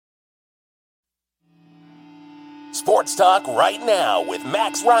Sports Talk right now with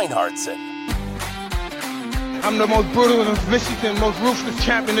Max Reinhardtson. I'm the most brutal and vicious and most ruthless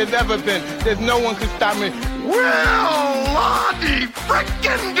champion there's ever been. There's no one can stop me. Well, Lottie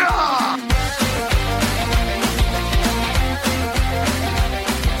frickin' God!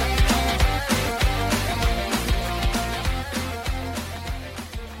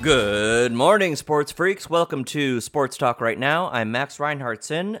 Good morning, sports freaks. Welcome to Sports Talk Right Now. I'm Max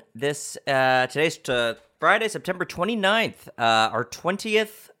Reinhardtson. Today's Friday, September 29th, our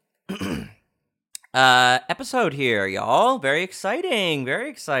 20th episode here, y'all. Very exciting, very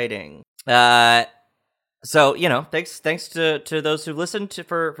exciting. So, you know, thanks to those who listened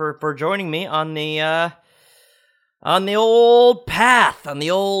for joining me on the old path, on the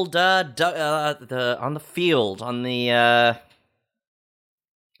old on the field, on the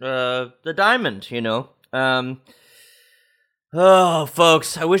diamond, you know. Oh,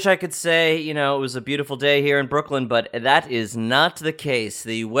 folks, I wish I could say, you know, it was a beautiful day here in Brooklyn, but that is not the case.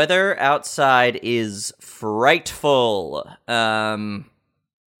 The weather outside is frightful.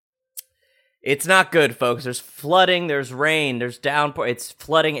 It's not good, folks. There's flooding, there's rain, there's downpour. It's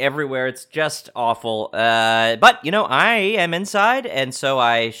flooding everywhere. It's just awful. But, you know, I am inside, and so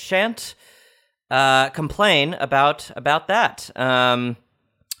I shan't complain about that.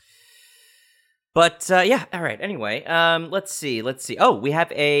 But yeah, all right. Anyway, let's see. Oh, we have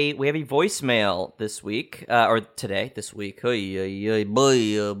a voicemail this week, or today, this week.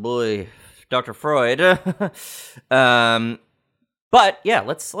 Boy, Dr. Freud. But yeah,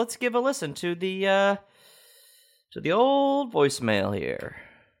 let's give a listen to the old voicemail here.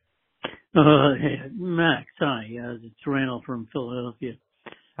 Hey, Max, hi. It's Randall from Philadelphia.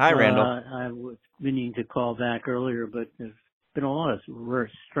 Hi, Randall. I was meaning to call back earlier, but there's been a lot of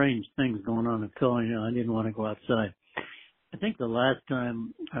strange things going on in Philly. I didn't want to go outside. I think the last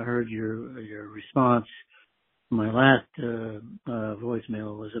time I heard your response, my last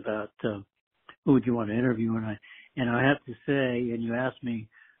voicemail was about who would you want to interview, and I have to say, and you asked me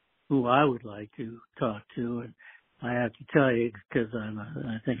who I would like to talk to, and I have to tell you because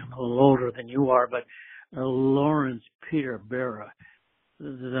I think I'm a little older than you are, but Lawrence Peter Berra,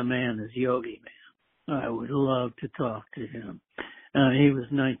 the man is Yogi Man. I would love to talk to him. He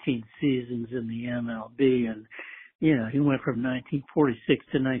was 19 seasons in the MLB, and, you know, he went from 1946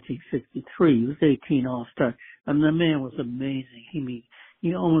 to 1963. He was 18 All-Star. I mean, the man was amazing.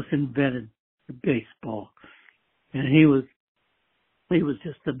 He almost invented baseball, and he was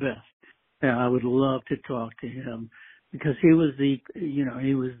just the best. And I would love to talk to him because he was the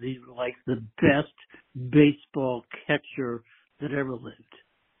best baseball catcher that ever lived.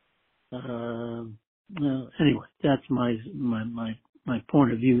 Anyway, that's my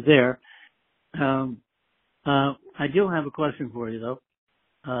point of view there. I do have a question for you though.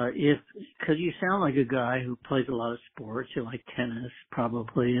 Cause you sound like a guy who plays a lot of sports. You like tennis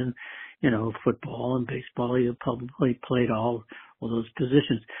probably, and, you know, football and baseball. You probably played all those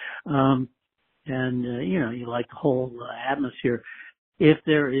positions. And you know, you like the whole atmosphere. If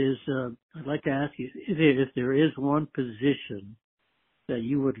there is, I'd like to ask you, if there is one position that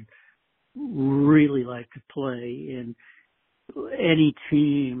you would really like to play in any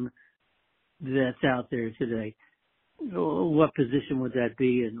team that's out there today, what position would that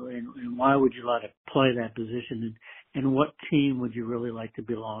be, and why would you like to play that position, and what team would you really like to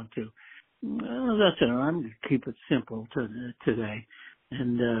belong to? That's it. I'm going to keep it simple today,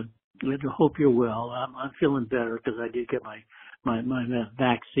 and I hope you're well. I'm feeling better because I did get my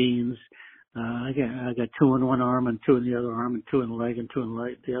vaccines. I got 2 in one arm and 2 in the other arm and 2 in the leg and 2 in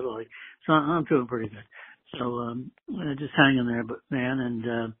the other leg. So I'm doing pretty good. So, just hang in there, man,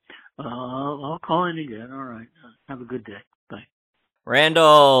 and, I'll call in again. All right. Have a good day. Bye.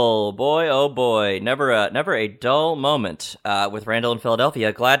 Randall, boy, oh boy, never a dull moment, with Randall in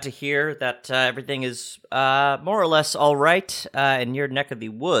Philadelphia. Glad to hear that, everything is, more or less all right, in your neck of the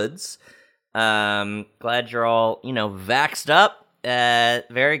woods. Glad you're all, you know, vaxxed up.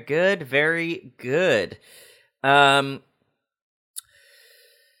 Very good, very good.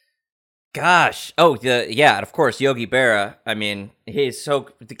 Gosh. Oh, yeah, of course, Yogi Berra. I mean,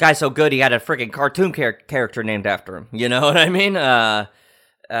 the guy's so good, he had a freaking cartoon character named after him. You know what I mean?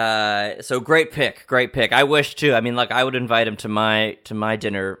 So great pick. I wish too. I mean, like, I would invite him to my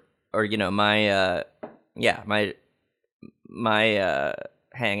dinner, or, you know, my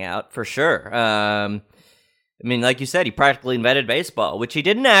hangout for sure. I mean, like you said, he practically invented baseball, which he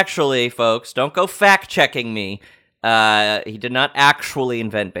didn't actually, folks. Don't go fact-checking me. He did not actually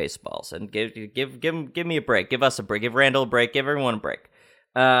invent baseballs. And give me a break. Give us a break. Give Randall a break. Give everyone a break.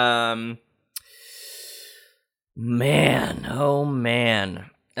 Man, oh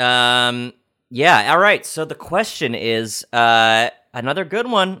man. Yeah. All right. So the question is another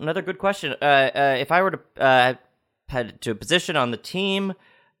good one. Another good question. If I were to head to a position on the team,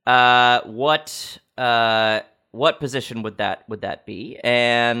 what position would that be?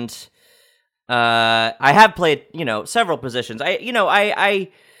 And I have played, several positions.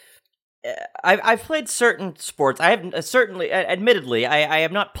 I've played certain sports. I have certainly, admittedly, I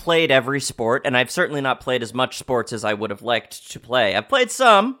have not played every sport, and I've certainly not played as much sports as I would have liked to play. I've played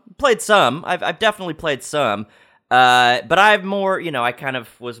some. I've definitely played some. But I've more, I kind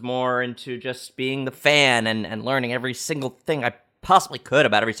of was more into just being the fan and learning every single thing I possibly could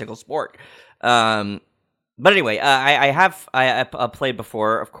about every single sport. But anyway, I played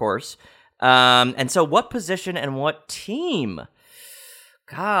before, of course. And so what position and what team?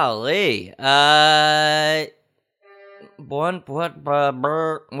 Golly, what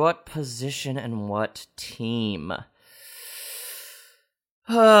position and what team?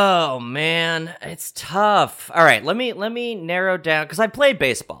 Oh man, it's tough. All right, let me narrow down because I played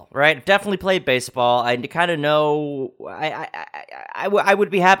baseball, right? I've definitely played baseball. I kind of know. I would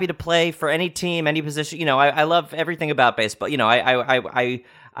be happy to play for any team, any position. I love everything about baseball. I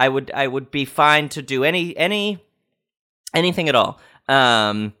would be fine to do anything at all.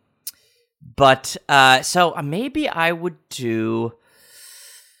 But so maybe I would do.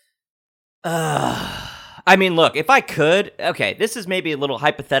 I mean, look, if I could, okay, this is maybe a little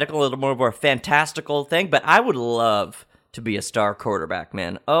hypothetical, a little more of a fantastical thing, but I would love to be a star quarterback,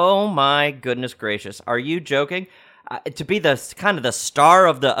 man. Oh my goodness gracious, are you joking? To be the kind of the star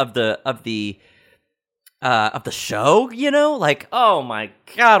of the show, like, oh my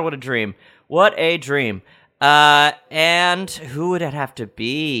God, what a dream! What a dream! And who would it have to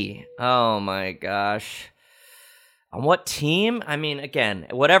be? Oh my gosh. On what team? I mean, again,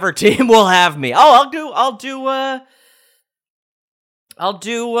 whatever team will have me. Oh, I'll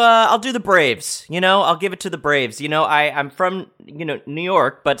do the Braves. I'll give it to the Braves. I'm from, New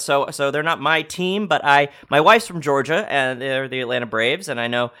York, but so they're not my team, but my wife's from Georgia and they're the Atlanta Braves. And I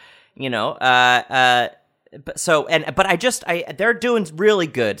know, they're doing really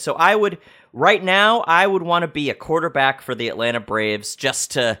good. So right now, I would want to be a quarterback for the Atlanta Braves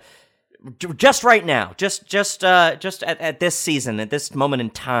just right now, just at this season, at this moment in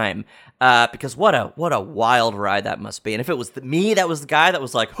time, because what a wild ride that must be. And if it was me, that was the guy that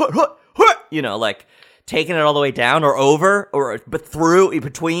was like, like taking it all the way down or over but through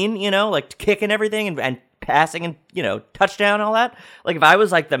between, like kicking everything and passing and touchdown, all that. Like if I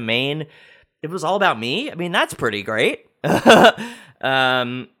was like the main, it was all about me. I mean, that's pretty great.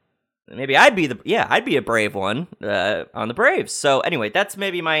 Maybe I'd be a brave one on the Braves. So anyway, that's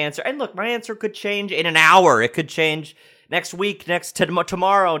maybe my answer. And look, my answer could change in an hour. It could change next week,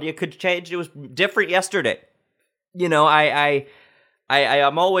 tomorrow. It could change. It was different yesterday. I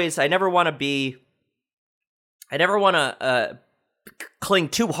never want to cling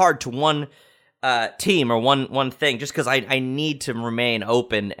too hard to one team or one thing just because I need to remain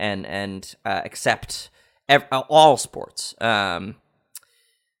open and accept all sports.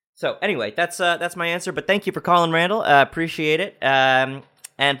 So anyway, that's my answer, but thank you for calling, Randall. Appreciate it. And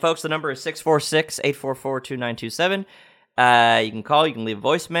folks, the number is 646-844-2927. You can call, you can leave a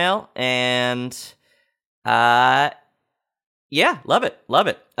voicemail, and yeah, love it.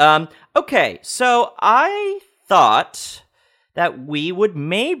 Okay, so I thought that we would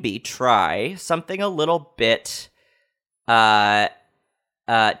maybe try something a little bit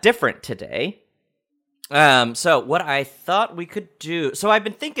different today. So what I thought we could do, so I've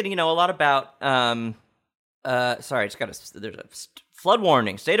been thinking, a lot about, there's a flood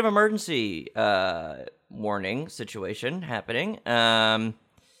warning, state of emergency, warning situation happening. Hold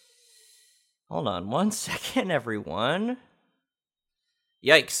on one second, everyone.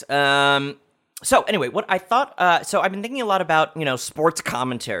 Yikes. So anyway, what I thought, so I've been thinking a lot about, sports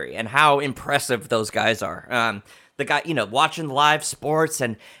commentary and how impressive those guys are. The guy, watching live sports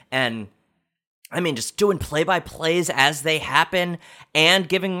and I mean, just doing play-by-plays as they happen and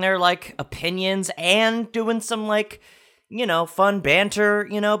giving their, opinions and doing some, fun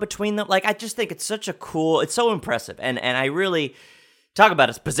banter, between them. I just think it's it's so impressive. And I really talk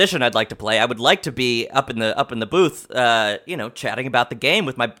about a position I'd like to play. I would like to be up in the booth, chatting about the game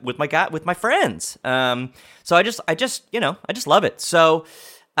with my friends. So I just love it. So,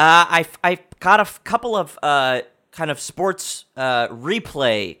 I got a couple of, kind of sports,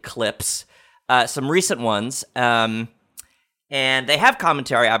 replay clips, some recent ones, and they have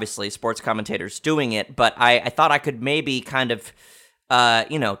commentary, obviously, sports commentators doing it, but I thought I could maybe kind of,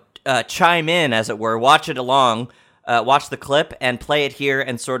 chime in, as it were, watch it along, watch the clip, and play it here,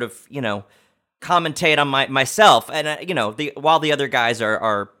 and sort of, commentate on myself, and, while the other guys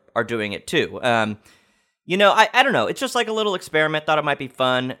are are doing it too. You know, I don't know. It's just like a little experiment. Thought it might be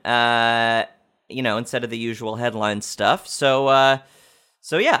fun. You know, instead of the usual headline stuff. So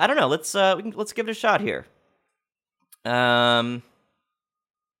yeah, I don't know. Let's give it a shot here.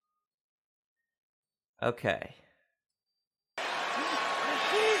 Okay.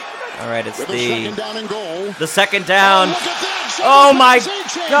 All right, it's the second down. Oh my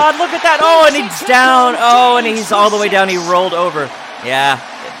God, look at that. Oh, and he's down. Oh, and he's all the way down. He rolled over. Yeah.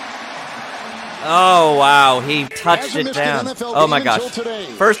 Oh, wow. He touched it down. Oh my gosh.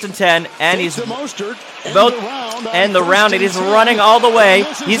 1st and 10, and he's both and the round, and he's running all the way.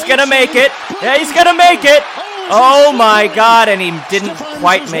 He's going to make it. Yeah, he's going to make it. Oh my God, and he didn't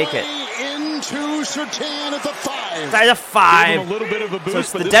quite make it. At the 5. So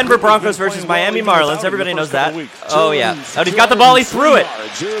it's the Denver Broncos versus Miami Marlins. Everybody knows that. Oh, yeah. Oh, he's got the ball. He threw it.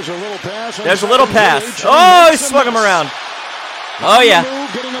 There's a little pass. Oh, he swung him around. Oh, yeah.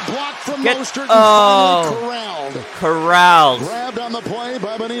 Corralled. Grabbed on the play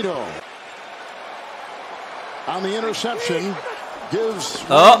by Benito. On the interception, gives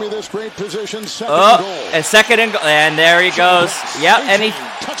Miami this great position. Second and goal. And second and goal. And there he goes. Yep, and he...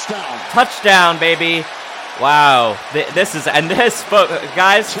 Touchdown, baby. Wow. This,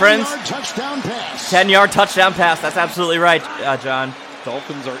 guys, friends. 10-yard touchdown pass. That's absolutely right, John.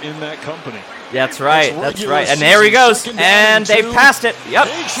 Dolphins are in that company. That's right. That's right. And there he goes. And they passed it. Yep.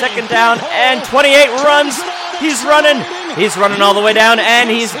 Second down and 28 runs. He's running. He's running all the way down, and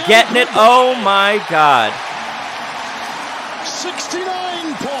he's getting it. Oh, my God.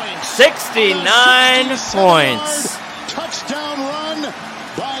 69 points. 69 points. Touchdown run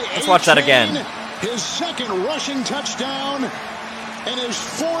by Let's watch that again. His second rushing touchdown and his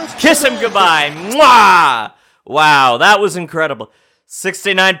 4th. Kiss him goodbye. Mwah! Wow, that was incredible.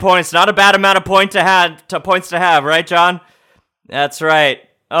 69 points. Not a bad amount of points to have, right, John? That's right.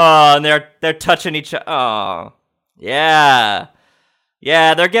 Oh, and they're touching each other. Oh, yeah.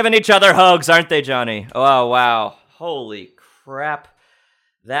 Yeah, they're giving each other hugs, aren't they, Johnny? Oh, wow. Holy crap.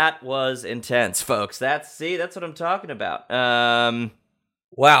 That was intense, folks. That's what I'm talking about.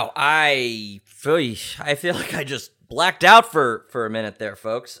 Wow, I feel like I just blacked out for a minute there,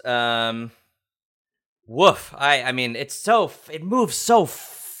 folks. Woof. I mean, it moves so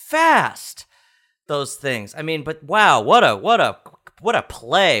fast, those things. I mean, but wow, what a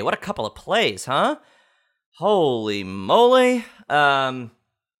play. What a couple of plays, huh? Holy moly. Woo.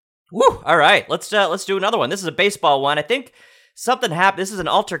 All right, let's do another one. This is a baseball one. I think something happened. This is an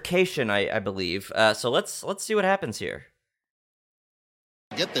altercation, I believe. So let's see what happens here.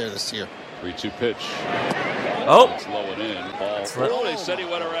 Get there this year. 3-2 pitch. Oh. It's low and in. Ball. They said he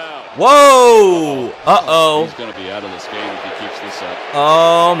went around. Whoa. Uh-oh. He's going to be out of this game if he keeps this up.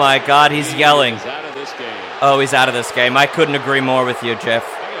 Oh, my God. He's yelling. He's out of this game. Oh, he's out of this game. I couldn't agree more with you, Jeff.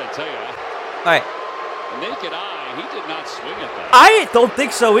 I got to tell you. All right. Naked eye, he did not swing at that. I don't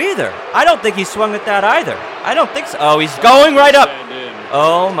think so either. I don't think he swung at that either. I don't think so. Oh, he's going right up.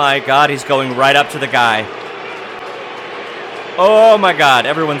 Oh, my God. He's going right up to the guy. Oh, my God.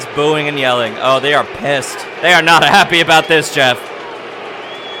 Everyone's booing and yelling. Oh, they are pissed. They are not happy about this, Jeff.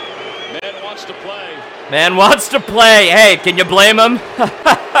 Man wants to play. Man wants to play. Hey, can you blame him?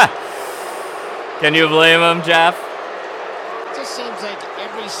 Can you blame him, Jeff? It just seems like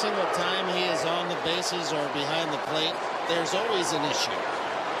every single time he is on the bases or behind the plate, there's always an issue.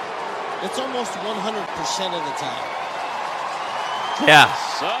 It's almost 100% of the time. Yeah.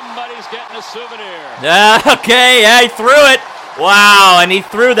 Somebody's getting a souvenir. Yeah, okay, yeah, he threw it. Wow, and he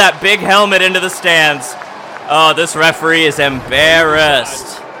threw that big helmet into the stands. Oh, this referee is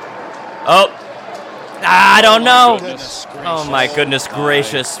embarrassed. Oh, I don't know. Oh, my goodness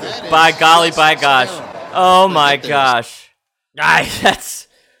gracious. By golly, by gosh. Oh, my gosh. That's...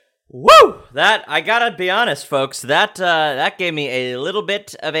 Woo! That, I gotta be honest, folks, that gave me a little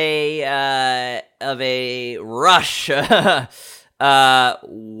bit of a rush.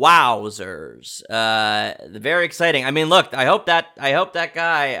 Wowzers. Very exciting. I mean, look, I hope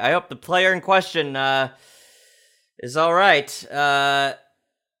the player in question, is all right.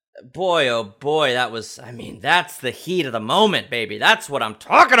 Boy, oh boy, that's the heat of the moment, baby. That's what I'm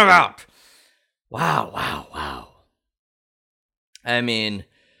talking about. Wow. I mean,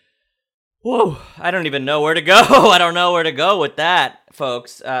 whoa, I don't even know where to go. I don't know where to go with that,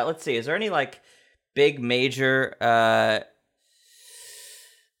 folks. Let's see, is there any, big major,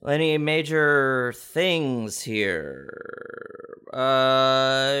 any major things here? Buffalo,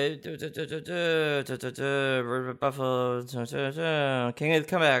 King of the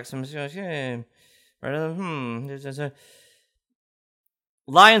Comebacks.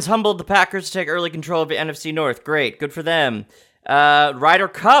 Lions humbled the Packers to take early control of the NFC North. Great, good for them. Ryder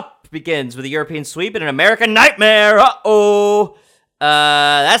Cup begins with a European sweep and an American nightmare. Uh-oh.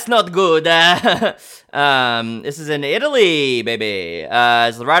 That's not good. This is in Italy, baby.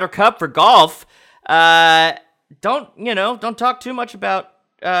 It's the Ryder Cup for golf. Don't talk too much about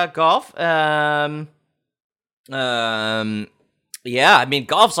golf. Yeah, I mean,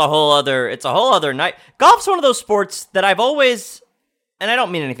 golf's a whole other night. Golf's one of those sports that I've always, and I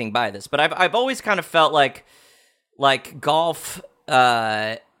don't mean anything by this, but I've always kind of felt like golf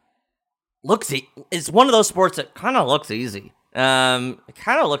is one of those sports that kind of looks easy. It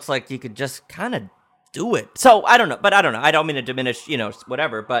kind of looks like you could just kind of do it. So I don't know. I don't mean to diminish,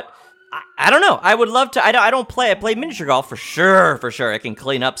 whatever, but I don't know. I would love to. I don't play. I play miniature golf for sure. I can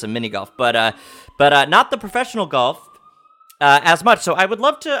clean up some mini golf, but not the professional golf as much. So I would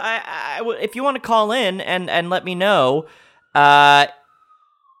love to. If you want to call in and let me know, how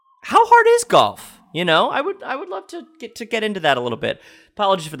hard is golf? I would love to get into that a little bit.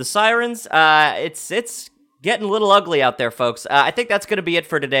 Apologies for the sirens. It's getting a little ugly out there, folks. I think that's going to be it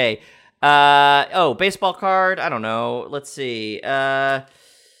for today. Baseball card. I don't know. Let's see. Nick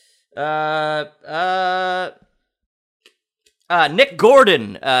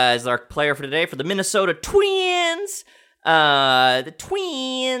Gordon is our player for today for the Minnesota Twins. The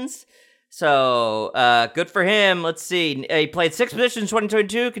Twins. So, good for him. Let's see. He played 6 positions in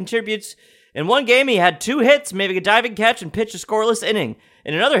 2022, contributes. In one game, he had 2 hits, made a diving catch, and pitched a scoreless inning.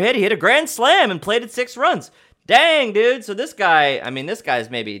 In another hit, he hit a grand slam and plated 6 runs. Dang, dude. So this guy's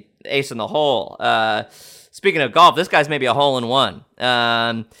maybe ace in the hole. Speaking of golf, this guy's maybe a hole in one.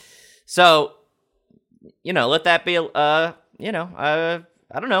 So, let that be, I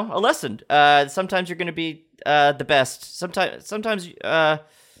don't know, a lesson. Sometimes you're going to be the best. Sometimes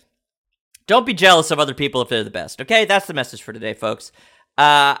don't be jealous of other people if they're the best. Okay, that's the message for today, folks.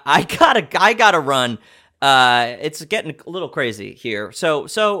 I gotta run. It's getting a little crazy here. So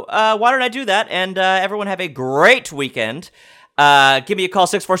why don't I do that? And everyone have a great weekend. Give me a call,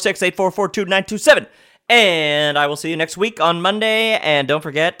 646-844-2927. And I will see you next week on Monday. And don't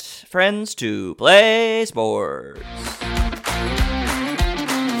forget, friends, to play sports.